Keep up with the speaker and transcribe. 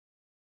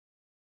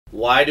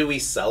Why do we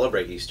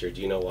celebrate Easter?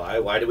 Do you know why?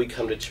 Why do we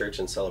come to church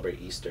and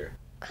celebrate Easter?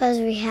 Because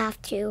we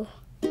have to.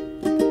 Do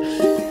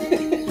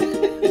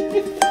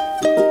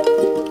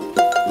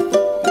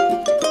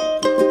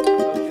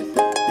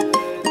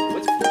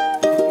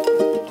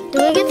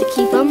we get to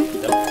keep them?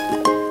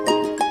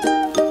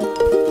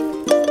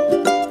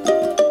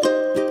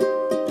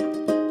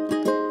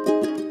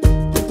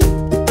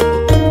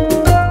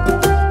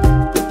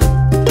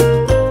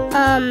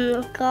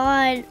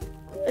 God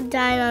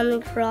died on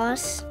the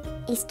cross.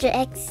 Easter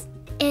eggs.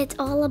 It's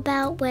all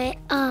about what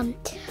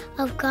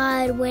of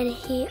God when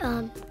he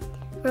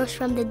rose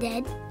from the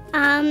dead.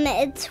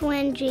 It's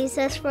when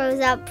Jesus rose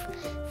up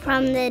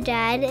from the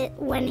dead,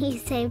 when he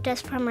saved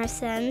us from our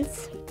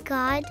sins.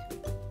 God.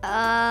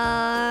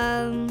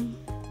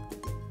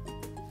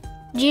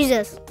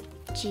 Jesus.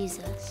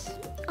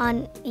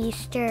 On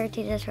Easter,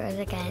 Jesus rose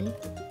again.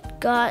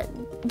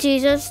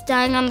 Jesus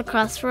dying on the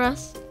cross for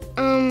us.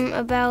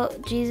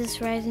 About Jesus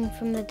rising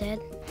from the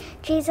dead.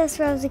 Jesus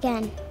rose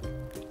again.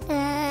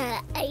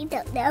 I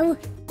don't know.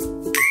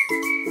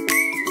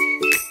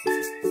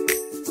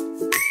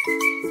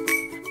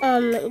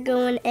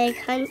 Go on egg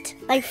hunt.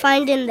 Like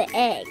finding the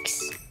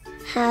eggs.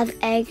 Have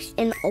eggs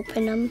and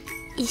open them.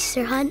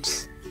 Easter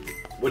hunts.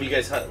 What do you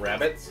guys hunt?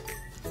 Rabbits?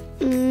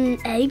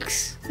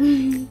 Eggs.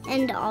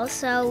 And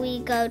also we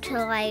go to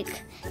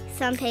like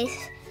some place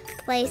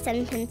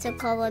in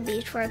Pensacola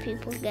Beach where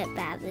people get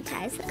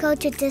baptized. Go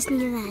to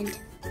Disneyland.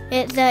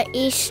 The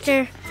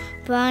Easter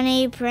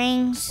Bunny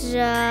brings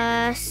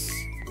us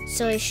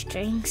soy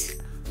strings.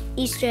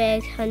 Easter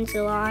egg hunts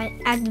a lot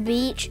at the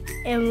beach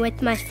and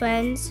with my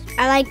friends.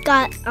 I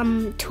got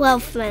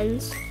 12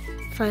 friends.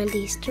 Find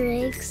Easter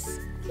eggs.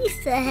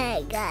 Easter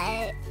egg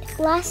guy.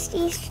 Last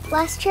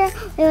year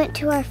we went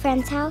to our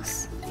friend's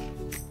house.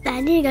 I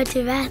need to go to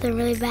the bathroom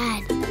really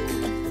bad.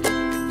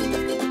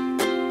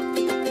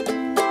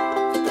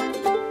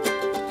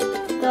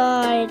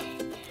 God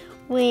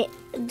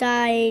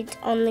died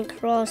on the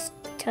cross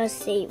to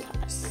save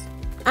us.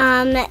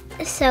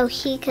 So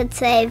he could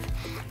save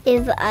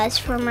us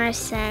from our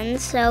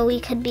sins, so we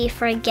could be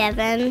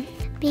forgiven.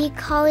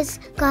 Because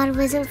God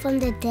wasn't from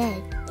the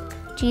dead.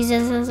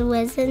 Jesus is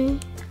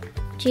risen.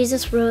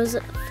 Jesus rose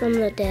from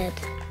the dead.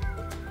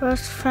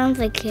 Rose from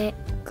the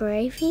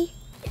grave.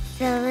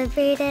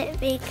 Celebrate it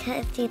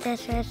because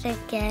Jesus rose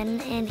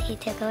again and he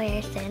took away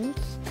our sins.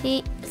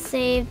 He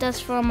saved us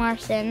from our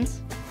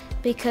sins.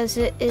 Because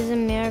it is a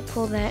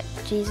miracle that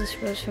Jesus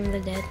rose from the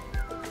dead.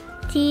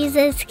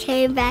 Jesus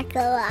came back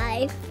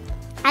alive.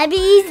 Happy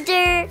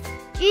Easter!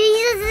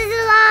 Jesus is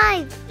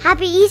alive!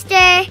 Happy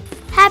Easter!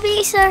 Happy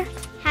Easter!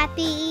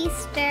 Happy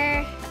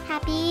Easter!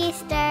 Happy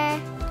Easter!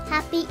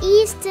 Happy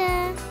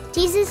Easter!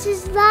 Jesus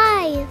is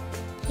alive!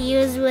 He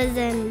was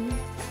risen.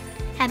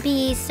 Happy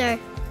Easter!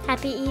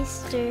 Happy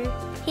Easter!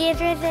 He is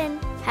risen.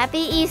 Happy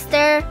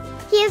Easter!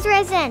 He is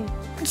risen.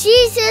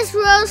 Jesus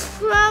rose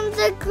from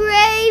the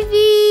grave.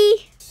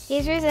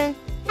 He's risen.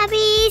 Happy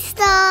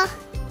Easter.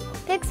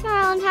 Big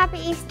smile and happy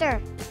Easter.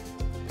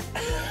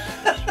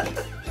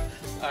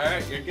 All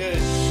right, you're good.